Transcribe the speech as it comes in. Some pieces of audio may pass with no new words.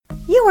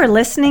You are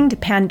listening to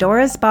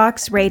Pandora's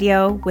Box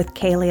Radio with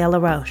Kalia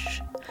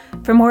LaRoche.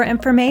 For more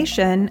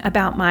information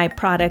about my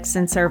products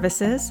and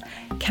services,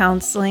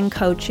 counseling,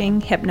 coaching,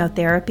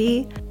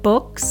 hypnotherapy,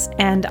 books,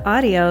 and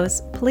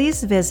audios,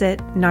 please visit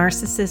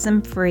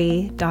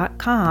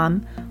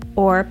narcissismfree.com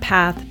or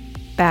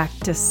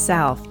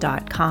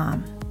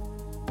pathbacktoself.com.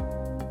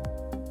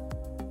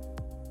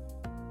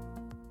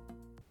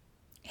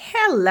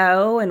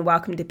 Hello and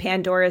welcome to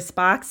Pandora's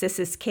Box. This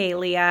is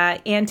Kalia,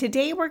 and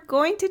today we're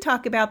going to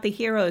talk about the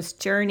hero's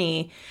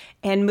journey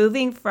and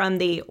moving from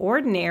the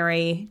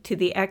ordinary to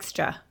the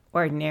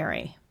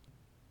extraordinary.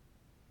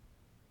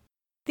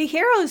 The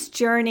hero's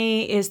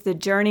journey is the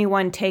journey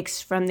one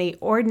takes from the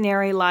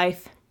ordinary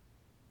life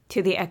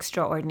to the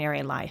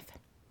extraordinary life.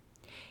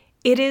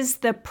 It is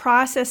the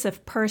process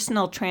of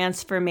personal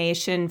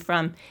transformation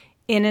from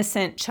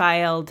innocent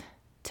child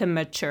to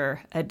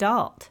mature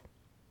adult.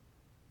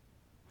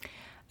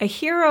 A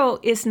hero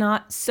is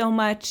not so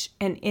much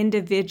an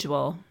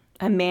individual,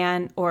 a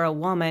man or a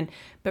woman,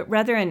 but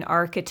rather an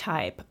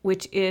archetype,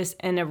 which is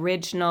an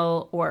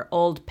original or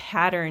old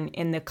pattern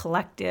in the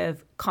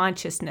collective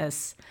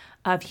consciousness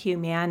of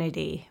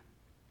humanity.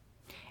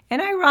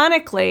 And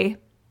ironically,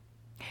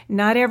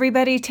 not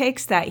everybody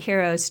takes that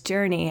hero's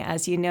journey.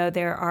 As you know,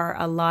 there are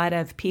a lot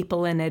of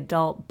people in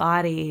adult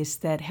bodies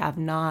that have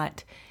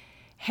not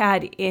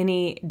had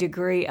any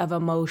degree of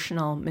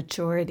emotional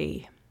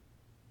maturity.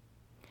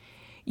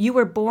 You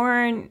were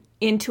born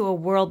into a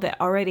world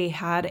that already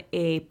had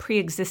a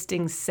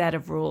pre-existing set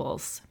of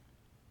rules.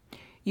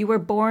 You were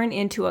born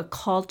into a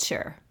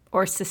culture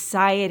or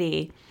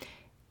society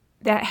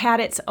that had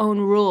its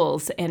own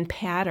rules and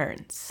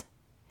patterns.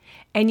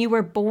 And you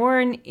were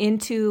born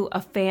into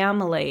a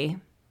family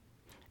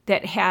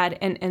that had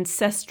an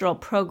ancestral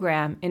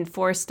program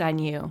enforced on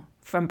you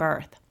from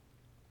birth.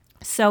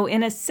 So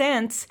in a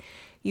sense,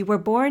 you were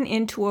born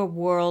into a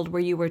world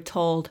where you were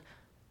told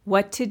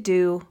what to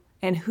do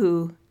and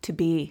who to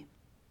be.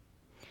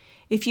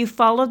 If you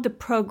followed the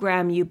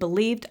program, you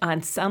believed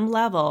on some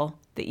level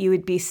that you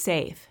would be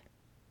safe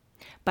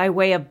by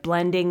way of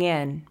blending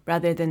in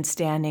rather than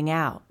standing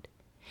out.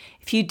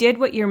 If you did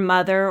what your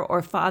mother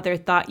or father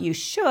thought you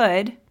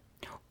should,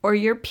 or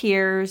your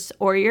peers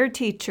or your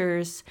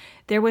teachers,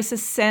 there was a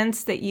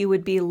sense that you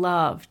would be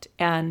loved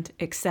and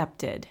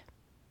accepted.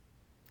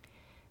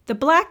 The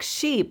black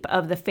sheep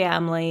of the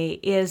family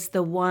is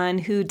the one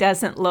who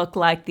doesn't look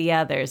like the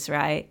others,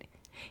 right?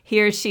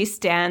 He or she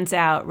stands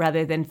out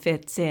rather than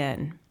fits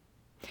in.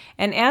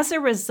 And as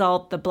a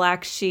result, the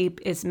black sheep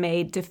is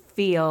made to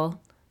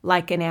feel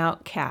like an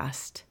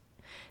outcast.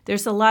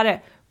 There's a lot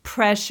of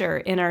pressure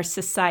in our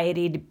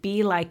society to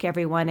be like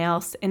everyone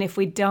else, and if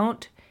we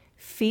don't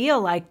feel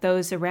like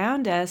those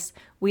around us,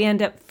 we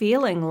end up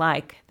feeling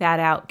like that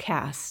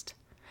outcast,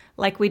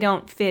 like we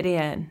don't fit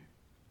in,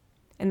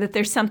 and that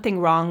there's something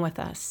wrong with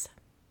us.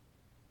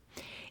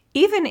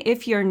 Even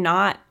if you're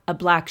not a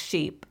black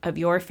sheep of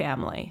your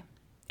family,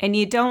 and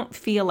you don't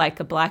feel like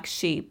a black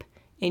sheep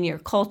in your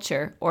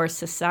culture or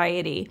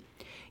society,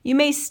 you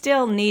may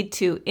still need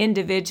to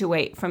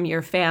individuate from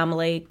your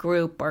family,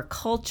 group, or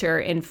culture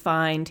and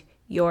find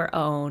your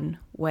own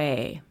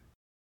way.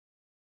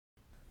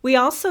 We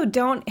also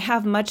don't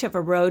have much of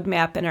a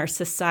roadmap in our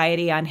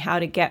society on how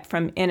to get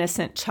from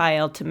innocent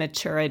child to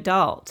mature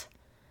adult.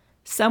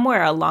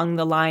 Somewhere along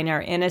the line,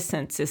 our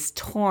innocence is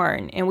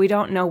torn and we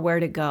don't know where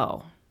to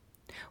go.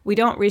 We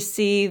don't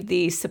receive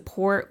the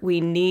support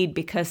we need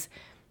because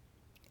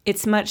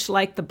it's much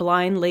like the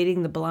blind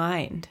leading the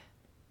blind.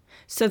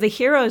 So the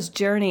hero's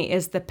journey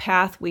is the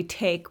path we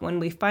take when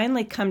we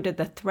finally come to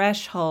the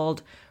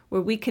threshold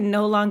where we can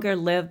no longer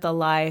live the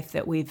life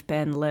that we've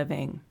been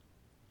living.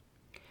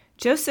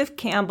 Joseph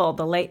Campbell,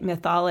 the late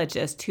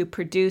mythologist who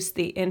produced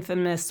the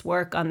infamous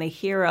work on the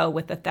hero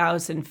with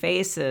 1,000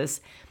 faces,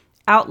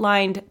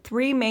 outlined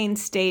 3 main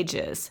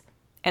stages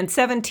and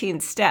 17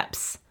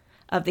 steps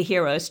of the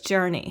hero's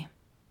journey.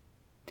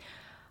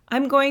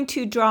 I'm going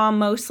to draw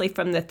mostly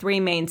from the 3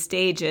 main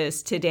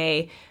stages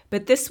today,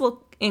 but this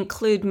will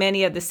include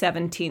many of the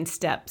 17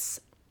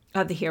 steps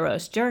of the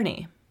hero's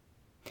journey.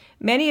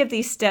 Many of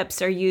these steps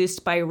are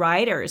used by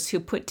writers who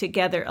put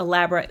together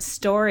elaborate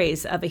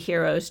stories of a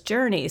hero's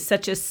journey,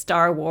 such as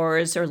Star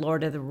Wars or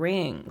Lord of the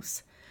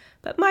Rings.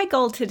 But my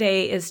goal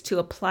today is to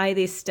apply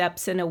these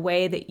steps in a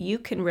way that you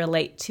can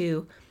relate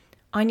to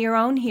on your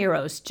own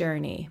hero's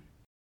journey.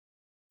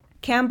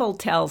 Campbell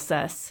tells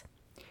us,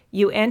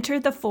 you enter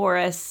the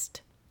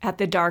forest at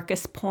the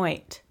darkest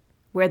point,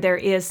 where there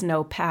is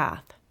no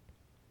path.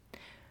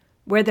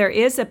 Where there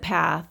is a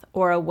path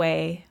or a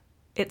way,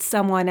 it's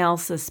someone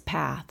else's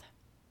path.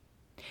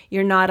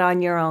 You're not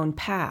on your own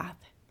path.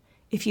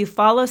 If you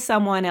follow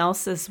someone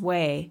else's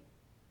way,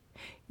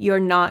 you're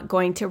not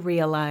going to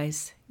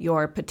realize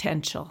your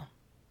potential.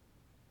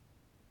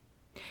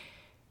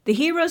 The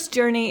hero's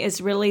journey is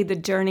really the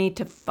journey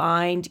to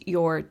find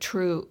your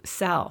true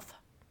self.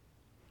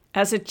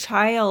 As a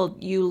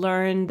child, you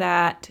learn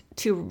that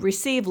to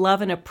receive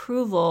love and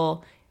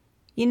approval,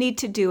 you need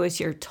to do as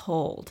you're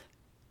told.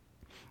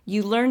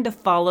 you learn to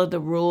follow the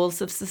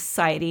rules of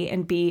society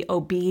and be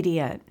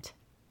obedient.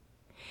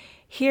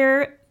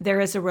 Here, there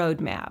is a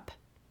roadmap.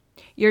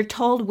 You're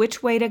told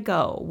which way to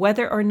go.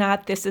 Whether or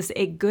not this is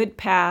a good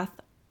path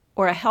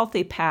or a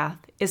healthy path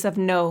is of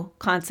no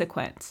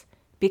consequence,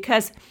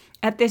 because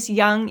at this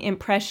young,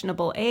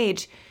 impressionable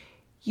age,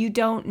 you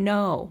don't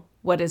know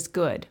what is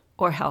good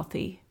or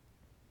healthy.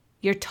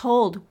 You're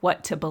told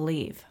what to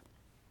believe.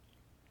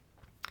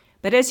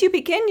 But as you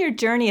begin your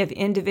journey of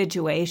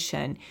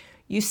individuation,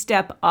 you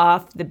step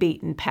off the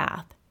beaten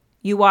path.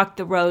 You walk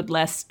the road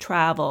less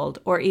traveled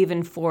or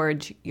even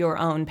forge your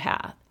own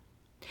path.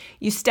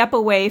 You step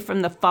away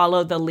from the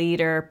follow the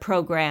leader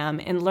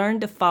program and learn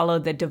to follow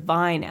the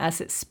divine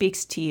as it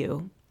speaks to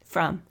you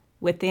from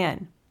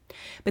within.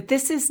 But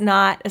this is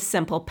not a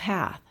simple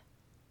path.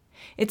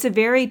 It's a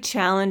very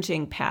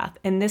challenging path,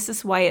 and this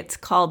is why it's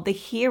called the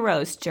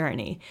hero's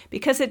journey,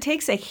 because it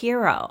takes a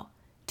hero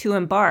to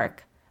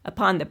embark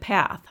upon the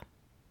path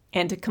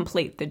and to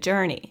complete the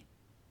journey.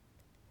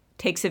 It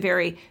takes a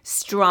very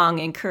strong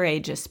and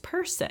courageous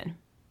person.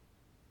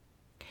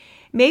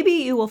 Maybe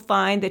you will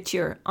find that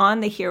you're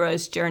on the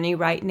hero's journey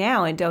right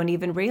now and don't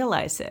even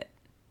realize it.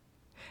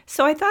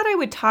 So I thought I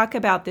would talk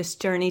about this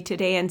journey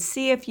today and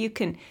see if you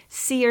can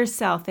see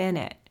yourself in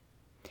it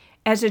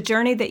as a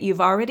journey that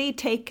you've already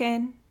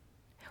taken,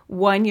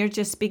 one you're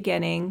just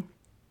beginning,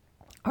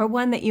 or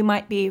one that you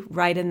might be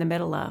right in the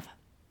middle of.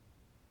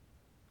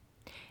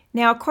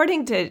 Now,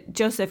 according to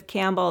Joseph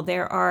Campbell,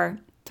 there are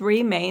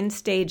 3 main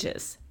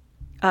stages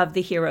of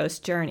the hero's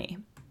journey.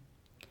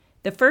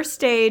 The first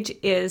stage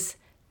is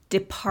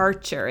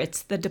departure.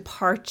 It's the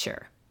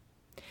departure.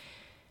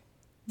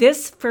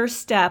 This first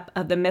step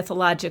of the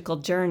mythological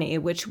journey,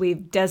 which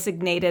we've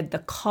designated the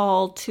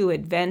call to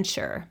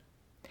adventure,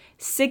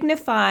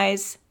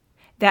 signifies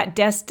that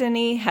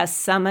destiny has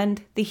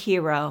summoned the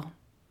hero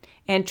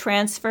and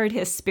transferred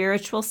his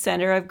spiritual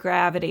center of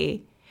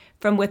gravity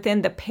from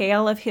within the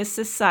pale of his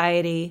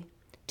society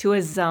to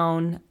a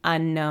zone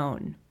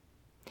unknown.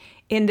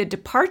 In the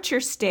departure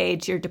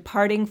stage, you're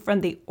departing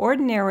from the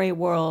ordinary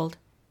world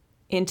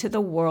into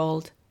the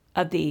world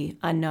of the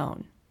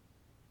unknown.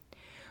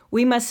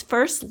 We must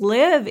first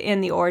live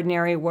in the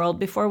ordinary world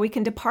before we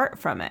can depart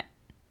from it.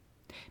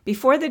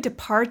 Before the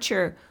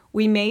departure,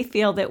 we may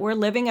feel that we're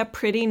living a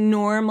pretty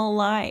normal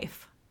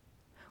life.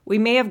 We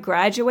may have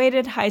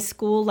graduated high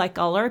school like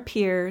all our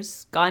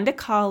peers, gone to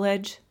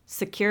college,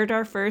 secured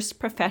our first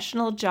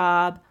professional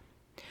job.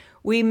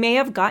 We may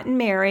have gotten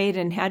married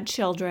and had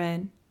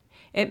children.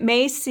 It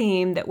may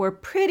seem that we're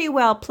pretty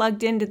well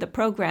plugged into the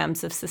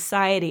programs of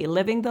society,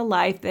 living the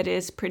life that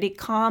is pretty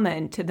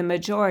common to the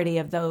majority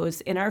of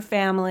those in our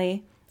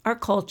family, our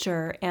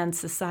culture, and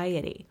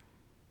society.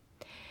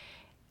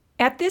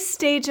 At this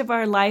stage of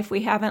our life,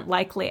 we haven't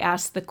likely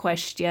asked the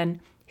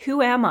question,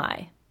 who am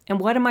I and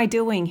what am I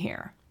doing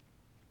here?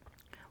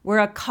 We're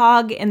a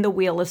cog in the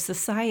wheel of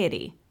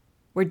society.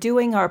 We're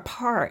doing our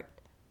part.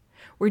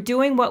 We're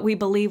doing what we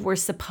believe we're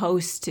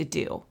supposed to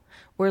do.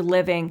 We're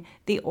living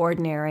the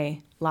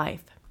ordinary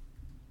life.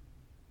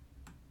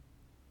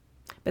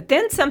 But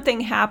then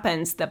something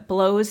happens that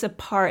blows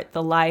apart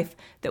the life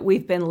that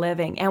we've been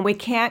living, and we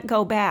can't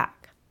go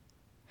back.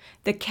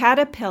 The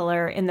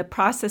caterpillar in the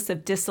process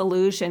of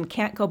dissolution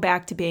can't go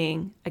back to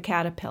being a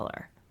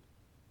caterpillar.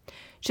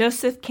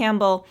 Joseph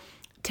Campbell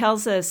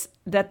tells us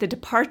that the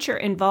departure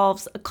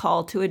involves a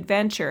call to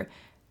adventure,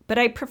 but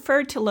I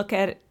prefer to look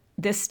at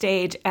this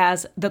stage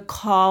as the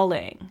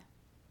calling.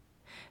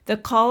 The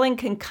calling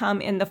can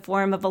come in the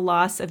form of a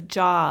loss of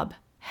job,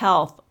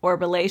 health, or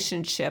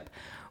relationship,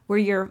 where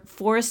you're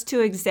forced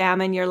to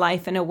examine your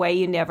life in a way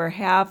you never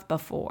have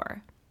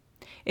before.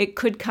 It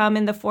could come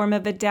in the form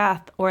of a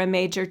death or a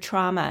major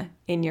trauma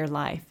in your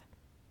life.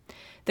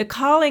 The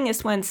calling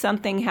is when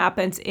something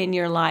happens in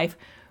your life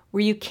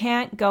where you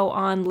can't go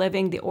on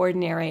living the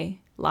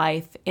ordinary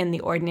life in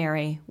the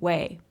ordinary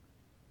way.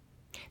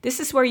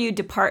 This is where you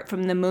depart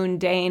from the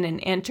mundane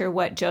and enter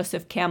what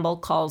Joseph Campbell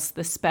calls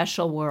the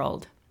special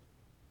world.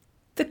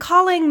 The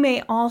calling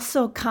may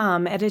also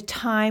come at a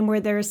time where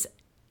there's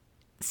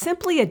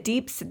simply a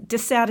deep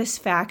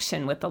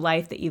dissatisfaction with the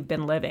life that you've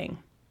been living.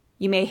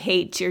 You may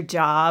hate your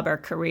job or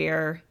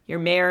career. Your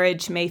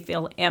marriage may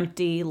feel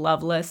empty,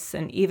 loveless,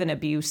 and even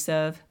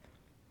abusive.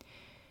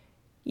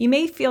 You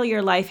may feel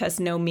your life has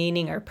no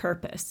meaning or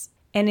purpose,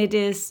 and it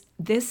is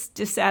this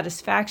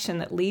dissatisfaction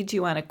that leads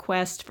you on a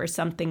quest for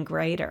something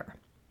greater.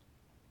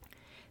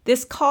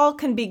 This call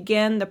can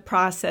begin the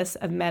process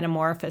of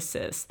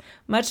metamorphosis,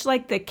 much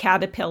like the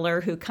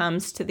caterpillar who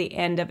comes to the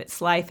end of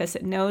its life as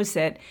it knows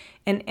it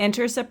and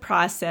enters a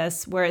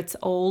process where its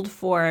old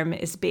form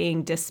is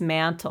being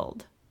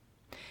dismantled.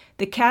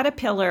 The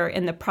caterpillar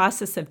in the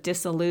process of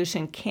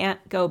dissolution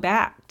can't go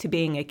back to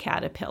being a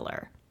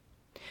caterpillar.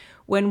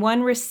 When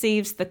one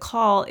receives the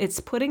call,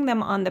 it's putting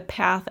them on the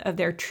path of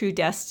their true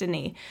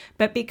destiny.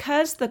 But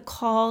because the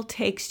call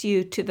takes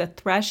you to the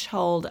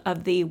threshold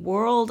of the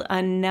world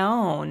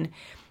unknown,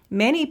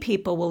 many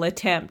people will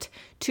attempt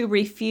to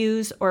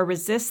refuse or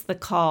resist the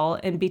call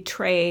and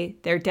betray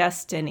their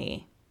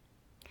destiny.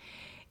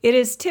 It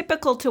is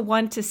typical to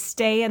want to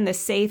stay in the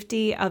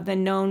safety of the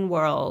known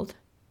world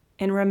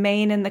and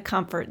remain in the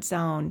comfort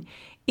zone.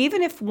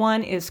 Even if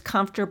one is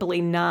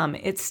comfortably numb,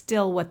 it's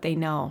still what they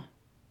know.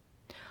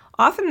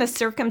 Often the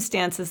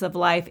circumstances of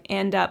life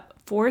end up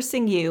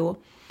forcing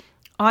you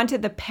onto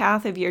the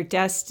path of your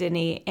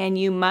destiny, and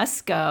you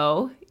must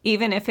go,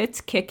 even if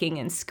it's kicking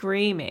and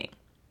screaming.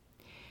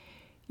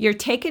 You're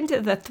taken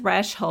to the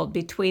threshold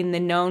between the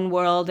known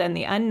world and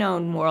the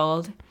unknown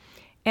world,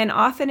 and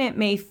often it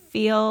may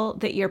feel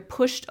that you're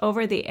pushed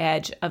over the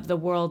edge of the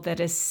world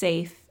that is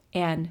safe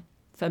and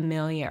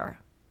familiar.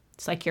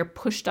 It's like you're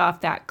pushed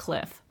off that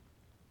cliff.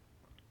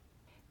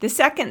 The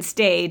second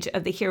stage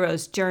of the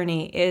hero's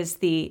journey is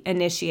the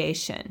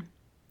initiation.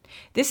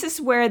 This is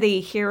where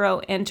the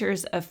hero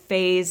enters a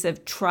phase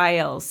of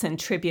trials and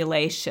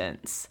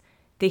tribulations.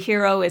 The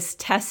hero is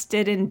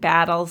tested in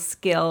battle,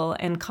 skill,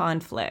 and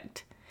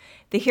conflict.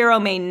 The hero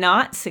may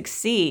not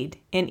succeed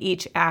in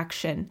each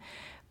action,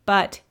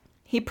 but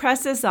he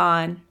presses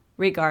on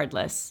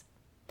regardless.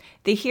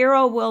 The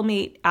hero will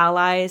meet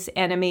allies,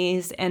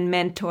 enemies, and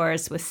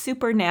mentors with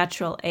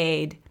supernatural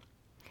aid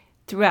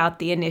throughout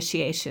the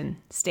initiation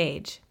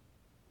stage.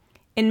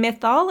 In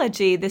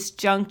mythology, this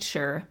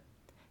juncture,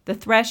 the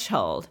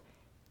threshold,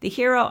 the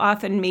hero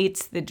often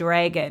meets the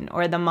dragon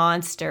or the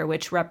monster,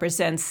 which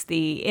represents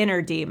the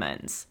inner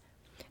demons,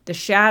 the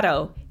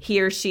shadow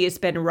he or she has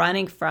been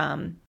running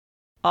from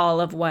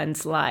all of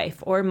one's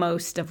life or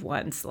most of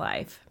one's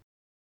life.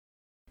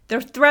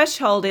 The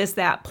threshold is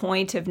that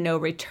point of no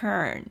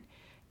return.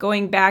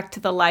 Going back to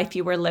the life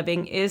you were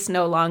living is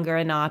no longer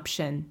an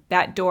option.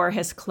 That door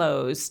has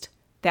closed.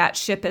 That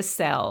ship has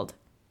sailed.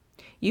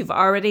 You've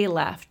already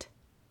left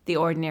the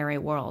ordinary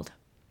world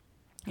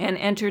and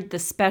entered the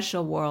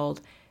special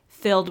world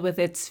filled with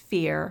its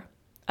fear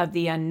of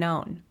the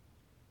unknown.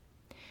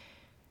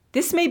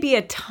 This may be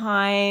a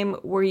time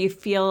where you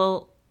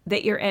feel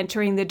that you're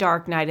entering the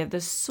dark night of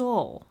the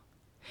soul,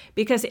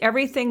 because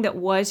everything that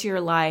was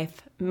your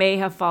life may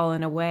have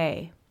fallen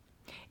away,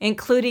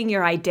 including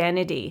your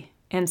identity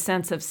and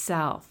sense of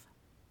self.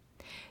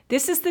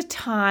 This is the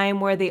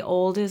time where the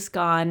old is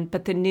gone,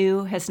 but the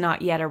new has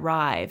not yet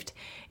arrived.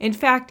 In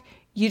fact,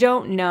 you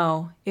don't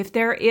know if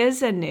there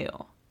is a new.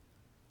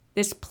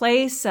 This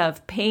place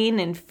of pain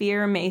and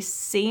fear may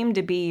seem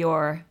to be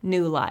your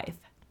new life.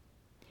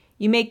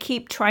 You may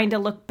keep trying to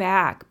look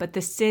back, but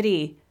the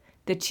city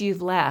that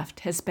you've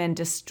left has been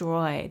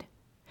destroyed.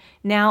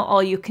 Now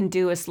all you can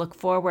do is look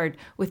forward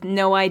with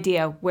no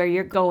idea where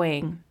you're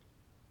going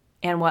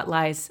and what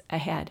lies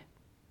ahead.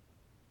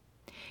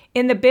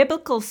 In the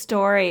biblical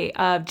story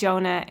of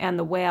Jonah and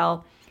the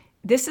whale,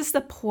 this is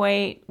the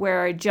point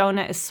where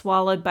Jonah is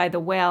swallowed by the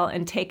whale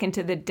and taken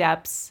to the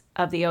depths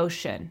of the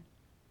ocean.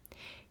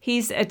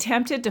 He's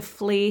attempted to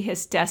flee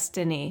his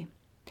destiny,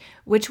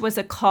 which was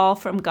a call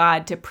from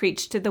God to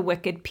preach to the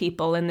wicked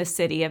people in the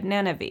city of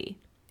Nineveh,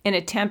 an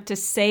attempt to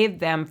save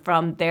them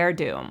from their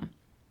doom.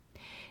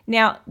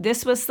 Now,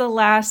 this was the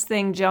last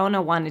thing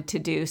Jonah wanted to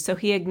do, so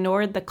he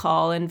ignored the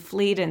call and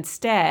fled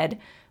instead,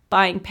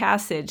 buying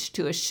passage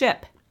to a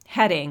ship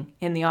heading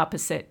in the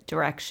opposite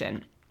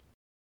direction.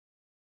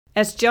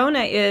 As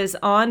Jonah is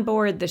on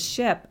board the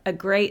ship, a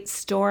great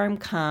storm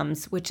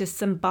comes, which is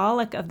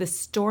symbolic of the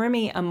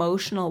stormy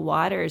emotional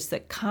waters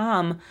that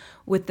come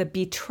with the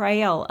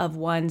betrayal of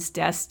one's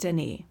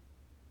destiny.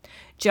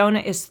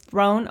 Jonah is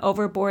thrown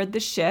overboard the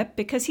ship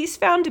because he's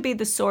found to be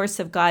the source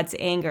of God's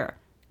anger,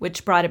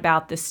 which brought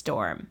about the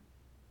storm.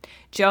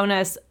 Jonah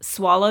is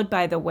swallowed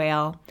by the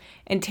whale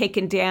and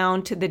taken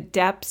down to the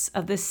depths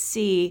of the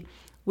sea,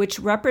 which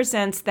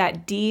represents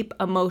that deep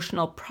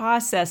emotional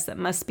process that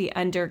must be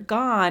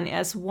undergone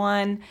as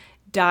one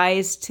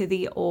dies to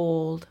the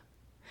old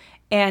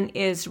and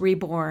is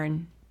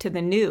reborn to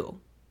the new.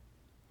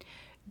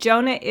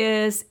 Jonah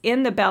is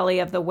in the belly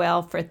of the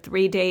whale for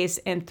 3 days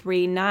and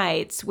 3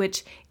 nights,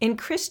 which in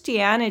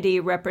Christianity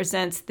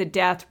represents the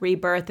death,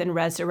 rebirth, and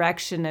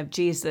resurrection of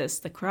Jesus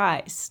the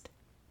Christ.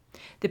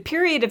 The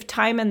period of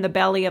time in the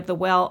belly of the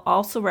whale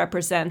also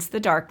represents the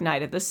dark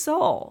night of the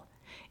soul.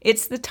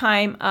 It's the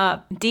time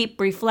of deep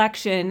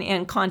reflection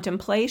and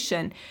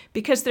contemplation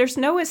because there's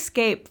no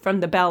escape from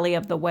the belly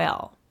of the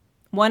whale.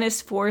 One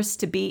is forced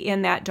to be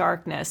in that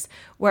darkness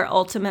where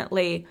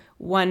ultimately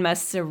one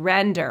must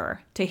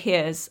surrender to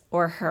his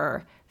or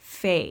her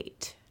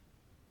fate.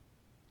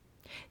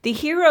 The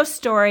hero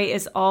story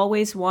is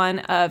always one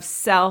of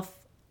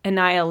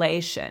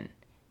self-annihilation.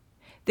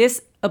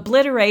 This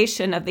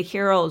obliteration of the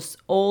hero's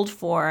old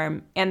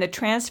form and the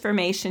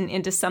transformation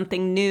into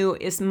something new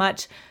is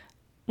much,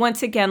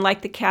 once again,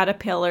 like the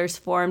caterpillar's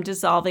form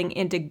dissolving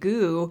into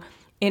goo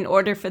in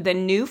order for the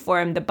new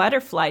form, the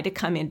butterfly, to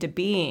come into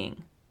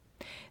being.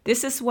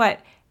 This is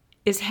what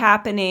is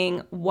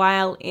happening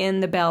while in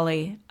the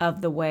belly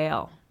of the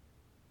whale.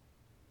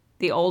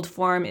 The old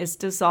form is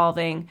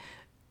dissolving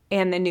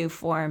and the new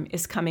form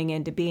is coming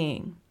into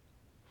being.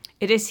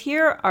 It is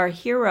here our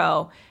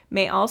hero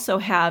may also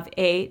have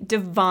a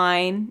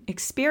divine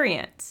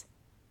experience.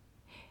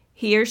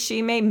 He or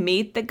she may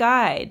meet the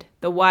guide,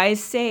 the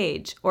wise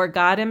sage, or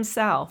God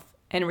himself,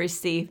 and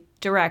receive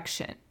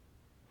direction.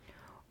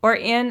 Or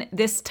in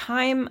this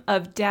time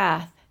of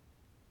death,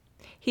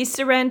 he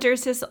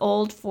surrenders his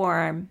old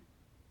form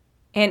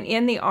and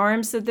in the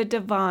arms of the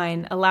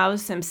divine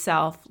allows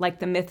himself, like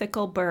the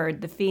mythical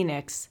bird, the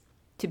phoenix,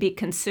 to be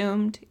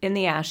consumed in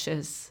the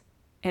ashes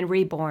and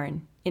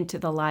reborn into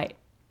the light.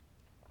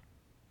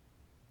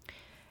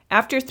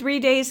 After 3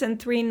 days and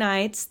 3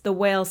 nights, the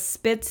whale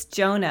spits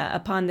Jonah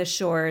upon the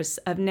shores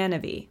of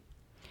Nineveh,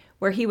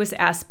 where he was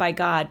asked by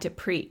God to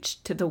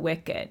preach to the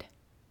wicked.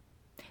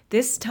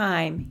 This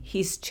time,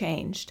 he's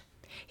changed.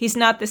 He's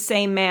not the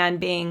same man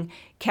being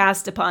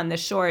cast upon the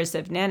shores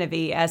of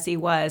Nineveh as he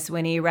was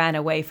when he ran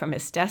away from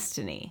his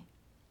destiny.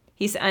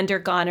 He's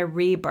undergone a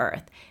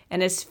rebirth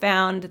and has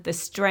found the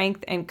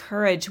strength and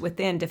courage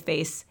within to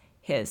face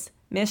his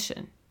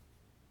mission.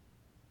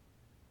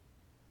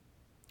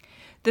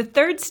 The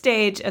third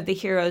stage of the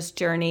hero's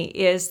journey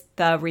is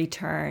the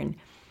return.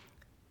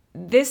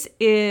 This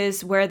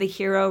is where the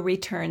hero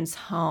returns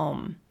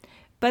home.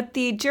 But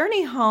the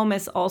journey home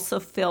is also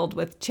filled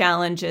with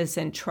challenges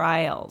and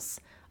trials.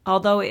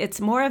 Although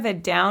it's more of a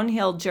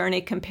downhill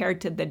journey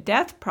compared to the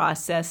death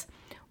process,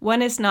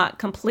 one is not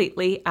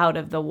completely out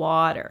of the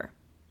water.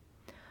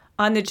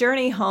 On the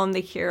journey home,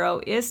 the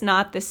hero is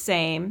not the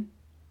same.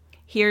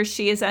 He or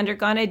she has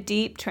undergone a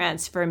deep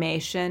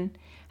transformation,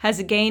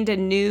 has gained a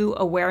new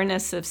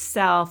awareness of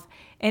self,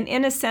 and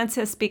in a sense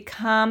has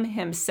become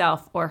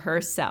himself or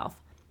herself.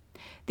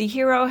 The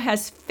hero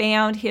has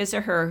found his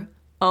or her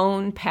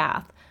own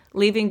path,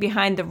 leaving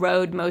behind the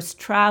road most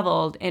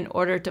traveled in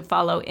order to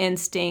follow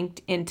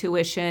instinct,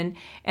 intuition,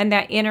 and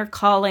that inner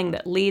calling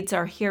that leads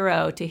our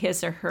hero to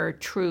his or her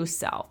true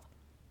self.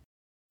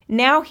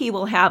 Now he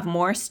will have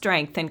more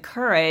strength and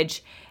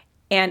courage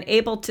and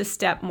able to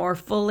step more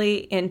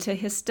fully into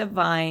his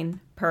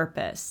divine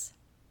purpose.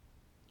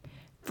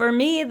 For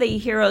me, the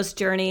hero's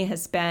journey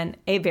has been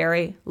a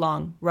very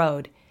long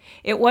road.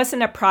 It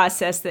wasn't a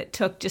process that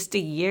took just a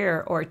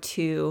year or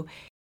two.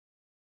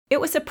 It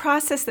was a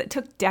process that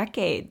took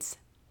decades.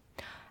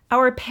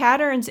 Our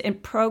patterns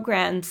and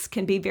programs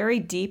can be very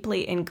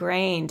deeply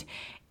ingrained,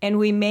 and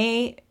we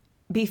may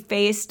be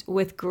faced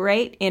with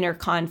great inner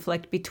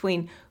conflict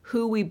between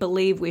who we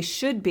believe we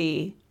should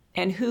be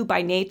and who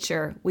by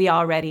nature we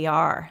already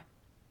are.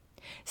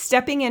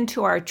 Stepping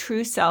into our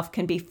true self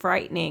can be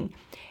frightening,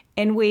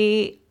 and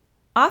we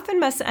often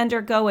must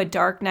undergo a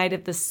dark night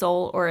of the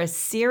soul or a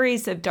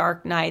series of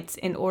dark nights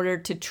in order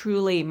to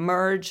truly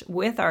merge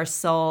with our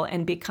soul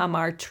and become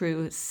our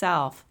true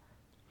self.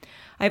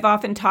 I've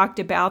often talked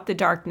about the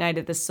dark night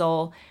of the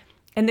soul,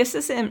 and this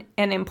is an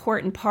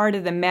important part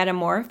of the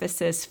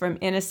metamorphosis from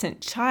innocent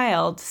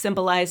child,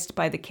 symbolized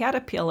by the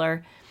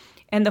caterpillar,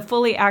 and the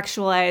fully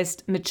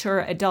actualized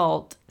mature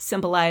adult,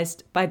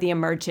 symbolized by the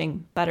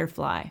emerging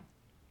butterfly.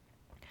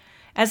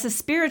 As a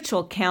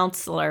spiritual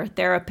counselor,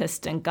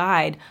 therapist, and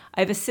guide,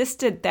 I've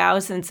assisted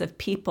thousands of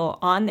people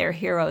on their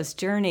hero's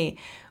journey,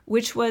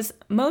 which was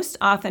most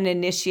often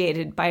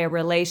initiated by a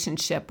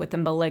relationship with a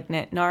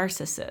malignant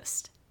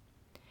narcissist.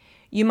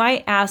 You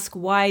might ask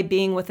why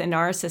being with a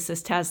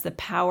narcissist has the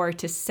power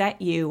to set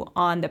you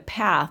on the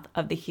path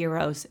of the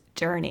hero's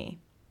journey.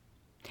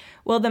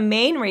 Well, the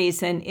main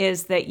reason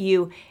is that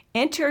you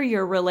enter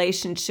your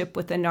relationship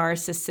with a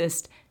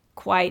narcissist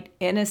quite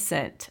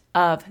innocent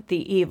of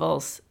the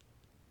evils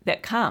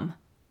that come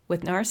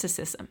with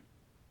narcissism.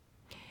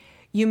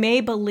 You may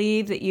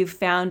believe that you've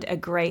found a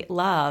great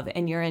love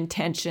and your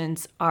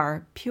intentions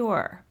are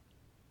pure.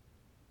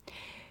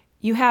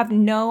 You have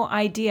no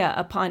idea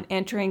upon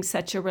entering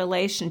such a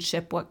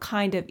relationship what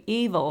kind of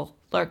evil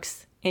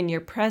lurks in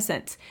your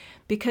presence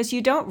because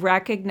you don't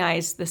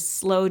recognize the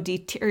slow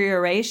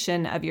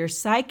deterioration of your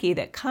psyche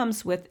that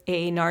comes with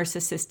a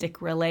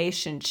narcissistic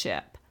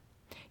relationship.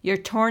 You're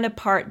torn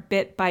apart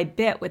bit by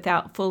bit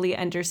without fully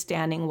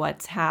understanding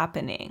what's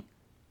happening.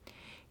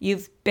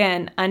 You've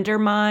been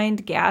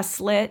undermined,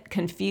 gaslit,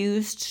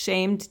 confused,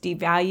 shamed,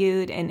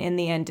 devalued, and in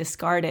the end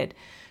discarded.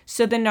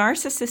 So the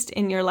narcissist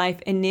in your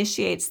life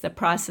initiates the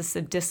process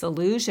of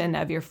dissolution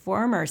of your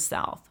former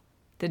self.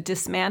 The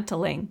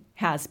dismantling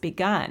has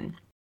begun.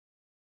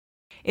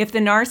 If the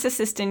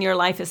narcissist in your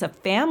life is a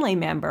family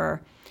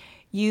member,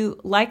 you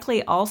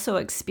likely also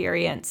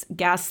experience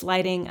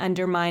gaslighting,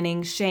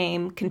 undermining,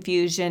 shame,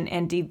 confusion,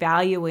 and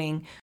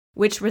devaluing,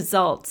 which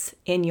results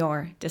in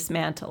your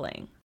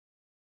dismantling.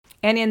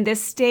 And in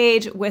this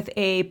stage with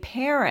a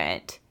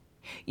parent,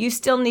 you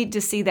still need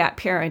to see that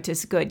parent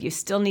as good. You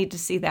still need to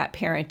see that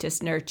parent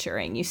as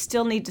nurturing. You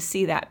still need to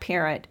see that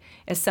parent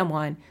as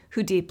someone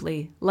who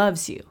deeply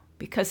loves you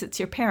because it's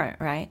your parent,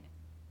 right?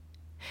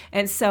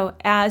 And so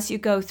as you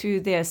go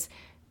through this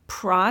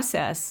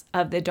process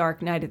of the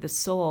dark night of the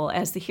soul,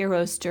 as the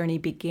hero's journey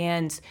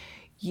begins,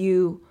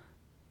 you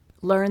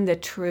learn the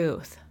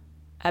truth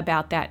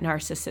about that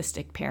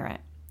narcissistic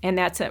parent. And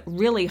that's a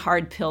really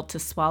hard pill to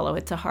swallow.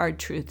 It's a hard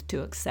truth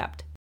to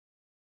accept.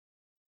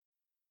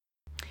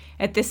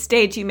 At this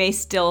stage, you may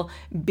still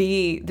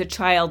be the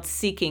child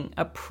seeking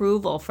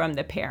approval from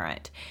the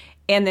parent.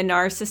 And the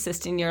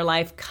narcissist in your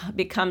life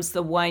becomes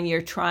the one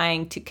you're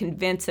trying to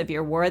convince of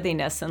your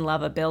worthiness and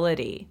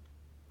lovability.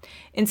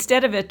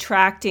 Instead of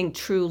attracting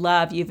true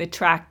love, you've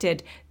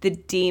attracted the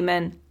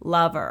demon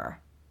lover,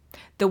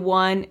 the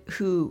one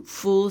who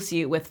fools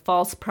you with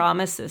false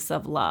promises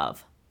of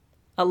love,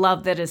 a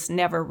love that is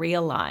never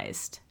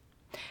realized.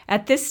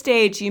 At this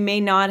stage, you may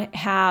not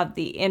have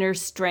the inner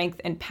strength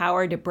and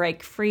power to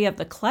break free of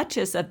the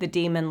clutches of the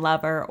demon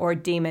lover or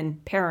demon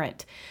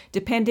parent,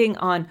 depending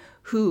on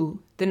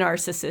who the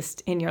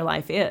narcissist in your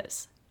life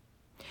is.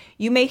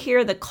 You may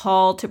hear the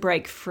call to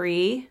break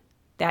free,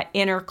 that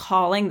inner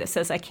calling that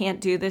says, I can't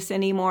do this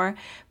anymore,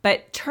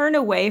 but turn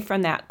away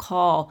from that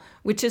call,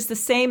 which is the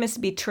same as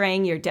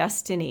betraying your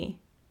destiny.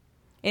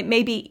 It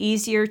may be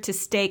easier to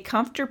stay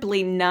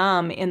comfortably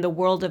numb in the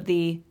world of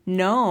the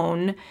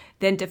known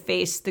than to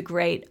face the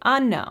great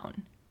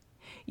unknown.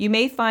 You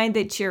may find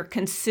that you're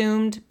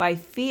consumed by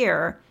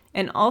fear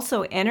and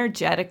also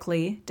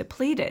energetically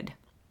depleted.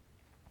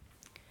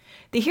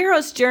 The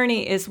hero's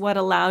journey is what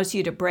allows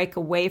you to break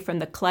away from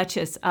the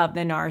clutches of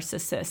the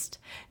narcissist,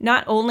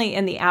 not only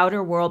in the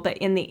outer world, but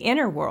in the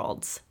inner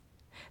worlds.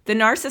 The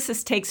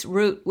narcissist takes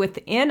root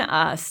within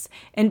us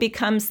and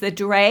becomes the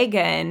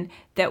dragon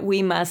that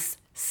we must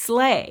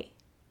slay.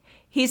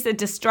 He's the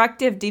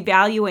destructive,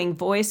 devaluing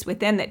voice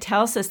within that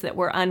tells us that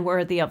we're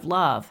unworthy of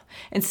love.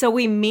 And so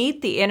we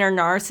meet the inner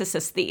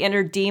narcissist, the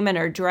inner demon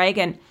or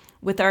dragon,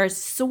 with our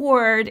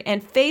sword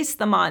and face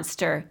the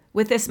monster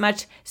with as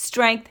much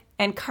strength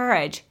and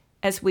courage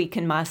as we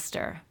can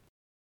muster.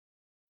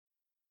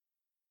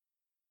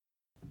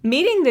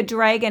 Meeting the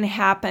dragon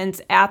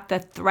happens at the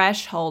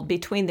threshold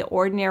between the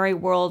ordinary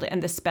world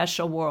and the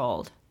special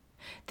world.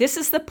 This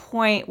is the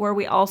point where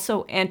we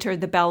also enter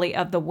the belly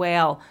of the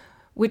whale,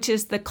 which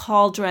is the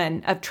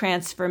cauldron of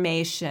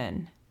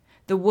transformation,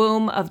 the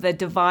womb of the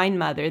divine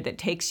mother that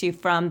takes you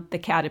from the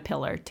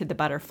caterpillar to the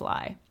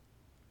butterfly.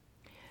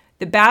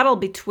 The battle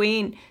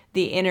between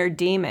the inner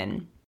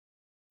demon,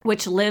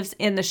 which lives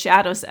in the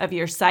shadows of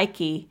your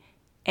psyche,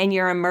 and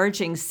your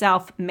emerging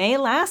self may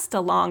last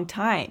a long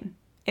time.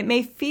 It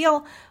may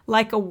feel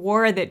like a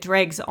war that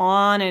drags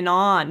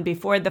on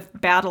before the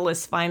battle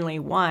is finally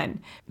won.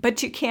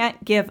 But you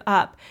can't give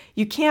up.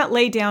 You can't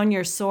lay down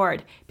your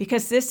sword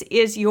because this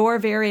is your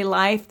very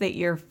life that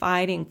you're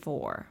fighting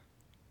for.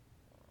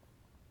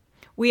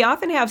 We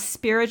often have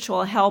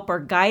spiritual help or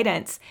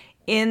guidance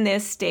in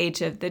this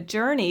stage of the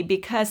journey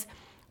because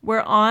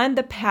we're on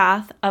the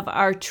path of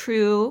our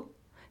true,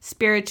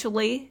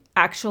 spiritually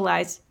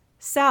actualized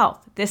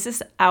self. This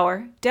is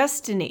our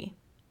destiny.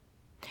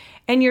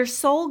 And your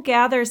soul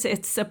gathers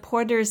its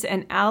supporters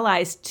and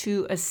allies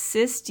to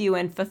assist you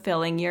in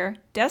fulfilling your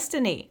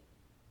destiny.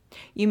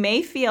 You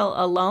may feel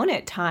alone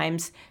at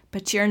times,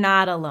 but you're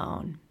not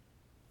alone.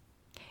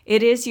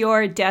 It is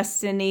your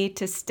destiny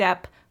to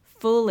step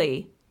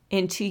fully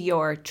into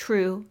your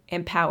true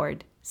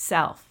empowered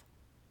self.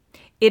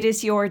 It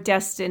is your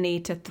destiny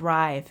to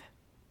thrive.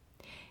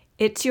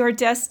 It's your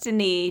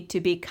destiny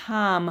to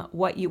become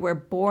what you were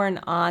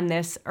born on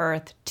this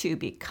earth to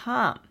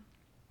become.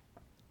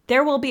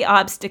 There will be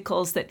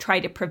obstacles that try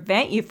to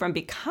prevent you from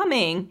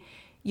becoming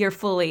your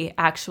fully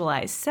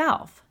actualized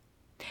self.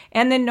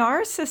 And the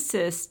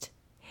narcissist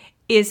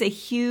is a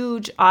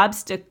huge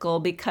obstacle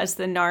because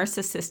the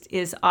narcissist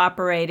is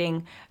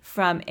operating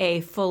from a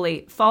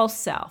fully false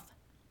self.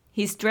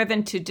 He's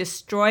driven to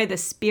destroy the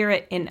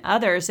spirit in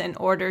others in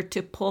order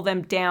to pull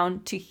them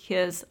down to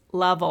his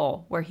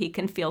level where he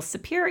can feel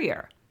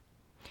superior.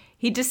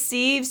 He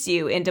deceives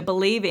you into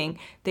believing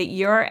that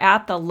you're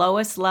at the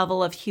lowest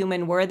level of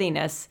human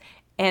worthiness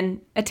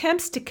and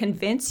attempts to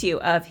convince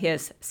you of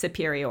his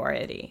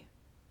superiority.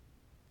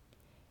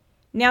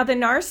 Now, the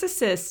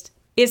narcissist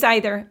is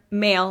either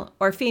male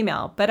or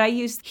female, but I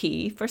use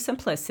he for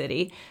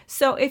simplicity.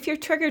 So if you're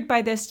triggered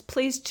by this,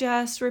 please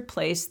just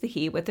replace the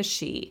he with a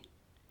she.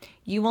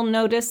 You will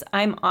notice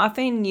I'm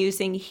often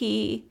using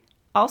he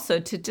also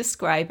to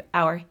describe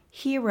our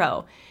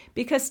hero,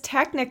 because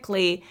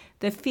technically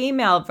the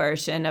female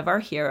version of our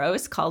hero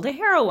is called a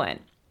heroine.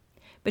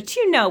 But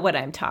you know what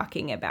I'm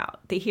talking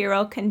about. The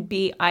hero can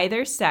be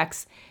either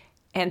sex,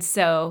 and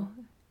so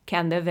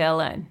can the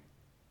villain.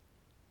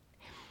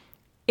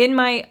 In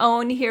my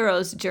own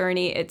hero's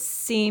journey, it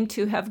seemed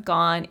to have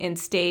gone in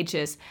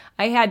stages.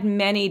 I had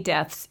many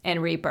deaths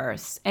and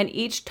rebirths, and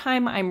each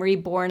time I'm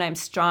reborn, I'm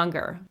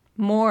stronger,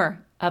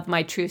 more of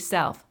my true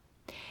self.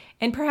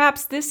 And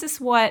perhaps this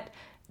is what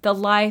the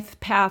life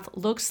path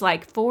looks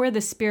like for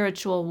the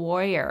spiritual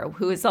warrior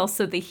who is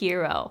also the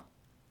hero.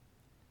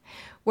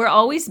 We're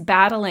always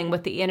battling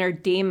with the inner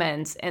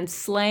demons and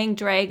slaying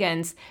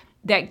dragons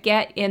that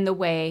get in the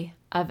way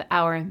of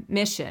our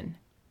mission.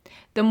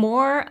 The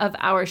more of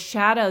our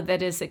shadow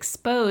that is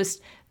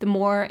exposed, the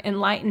more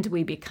enlightened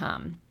we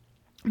become.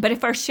 But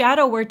if our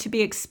shadow were to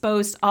be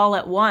exposed all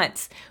at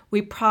once,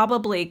 we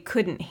probably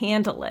couldn't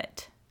handle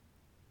it.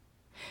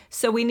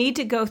 So we need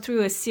to go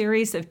through a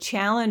series of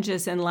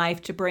challenges in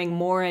life to bring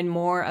more and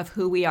more of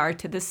who we are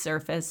to the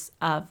surface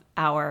of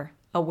our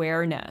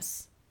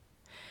awareness.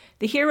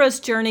 The hero's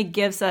journey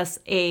gives us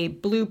a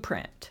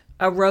blueprint,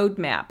 a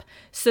roadmap,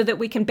 so that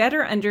we can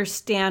better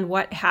understand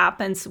what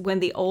happens when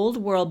the old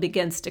world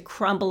begins to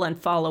crumble and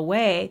fall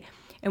away,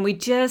 and we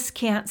just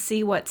can't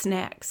see what's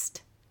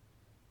next.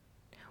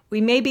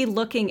 We may be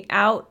looking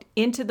out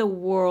into the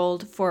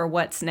world for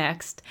what's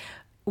next,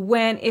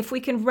 when if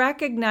we can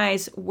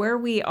recognize where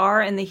we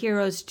are in the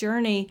hero's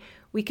journey,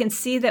 we can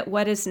see that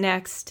what is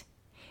next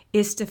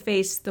is to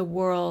face the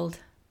world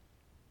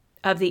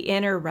of the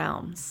inner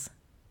realms.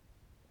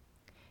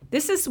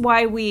 This is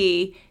why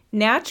we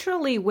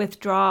naturally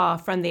withdraw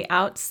from the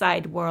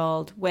outside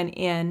world when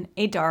in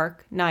a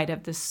dark night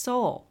of the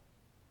soul.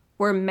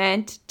 We're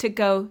meant to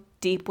go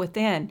deep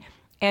within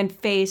and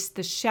face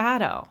the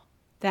shadow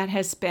that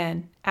has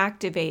been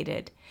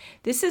activated.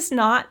 This is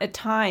not a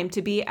time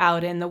to be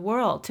out in the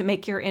world, to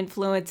make your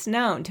influence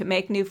known, to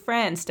make new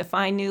friends, to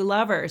find new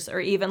lovers, or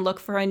even look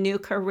for a new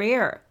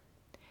career.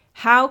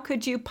 How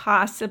could you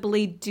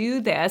possibly do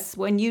this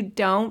when you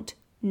don't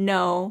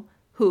know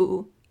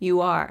who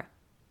you are?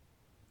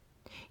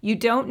 You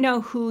don't know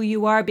who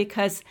you are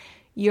because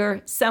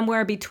you're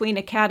somewhere between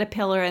a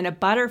caterpillar and a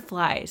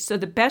butterfly. So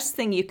the best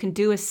thing you can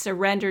do is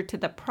surrender to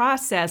the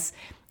process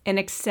and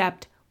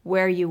accept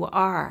where you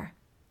are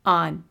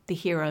on the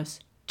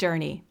hero's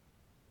journey.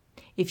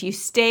 If you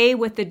stay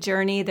with the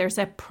journey, there's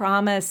a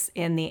promise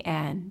in the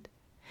end.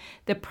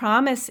 The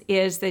promise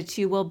is that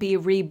you will be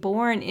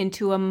reborn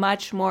into a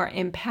much more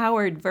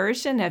empowered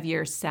version of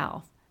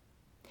yourself.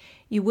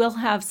 You will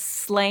have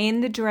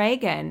slain the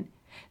dragon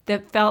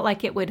that felt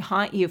like it would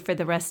haunt you for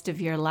the rest of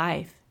your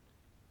life.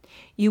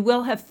 You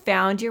will have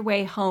found your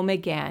way home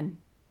again.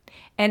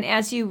 And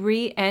as you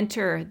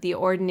re-enter the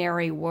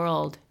ordinary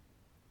world,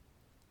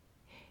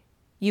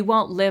 you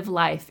won't live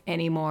life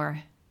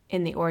anymore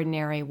in the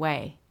ordinary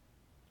way.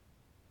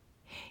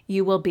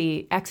 You will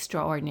be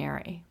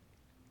extraordinary.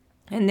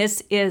 And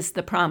this is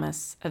the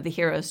promise of the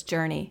hero's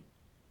journey,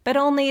 but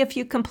only if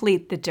you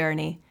complete the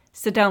journey,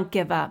 so don't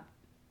give up.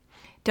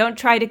 Don't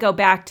try to go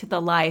back to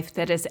the life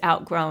that has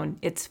outgrown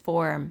its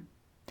form.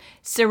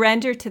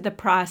 Surrender to the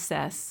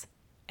process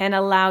and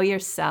allow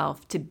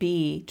yourself to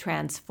be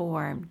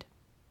transformed.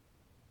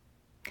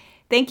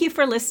 Thank you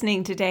for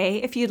listening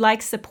today. If you'd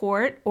like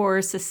support or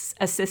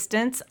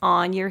assistance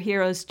on your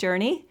hero's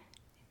journey,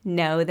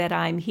 know that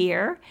I'm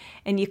here,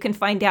 and you can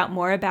find out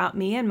more about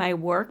me and my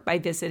work by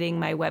visiting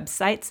my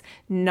websites,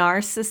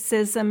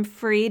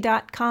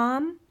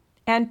 narcissismfree.com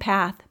and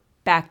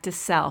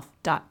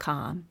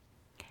pathbacktoself.com.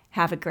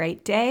 Have a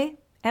great day,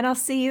 and I'll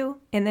see you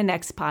in the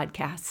next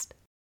podcast.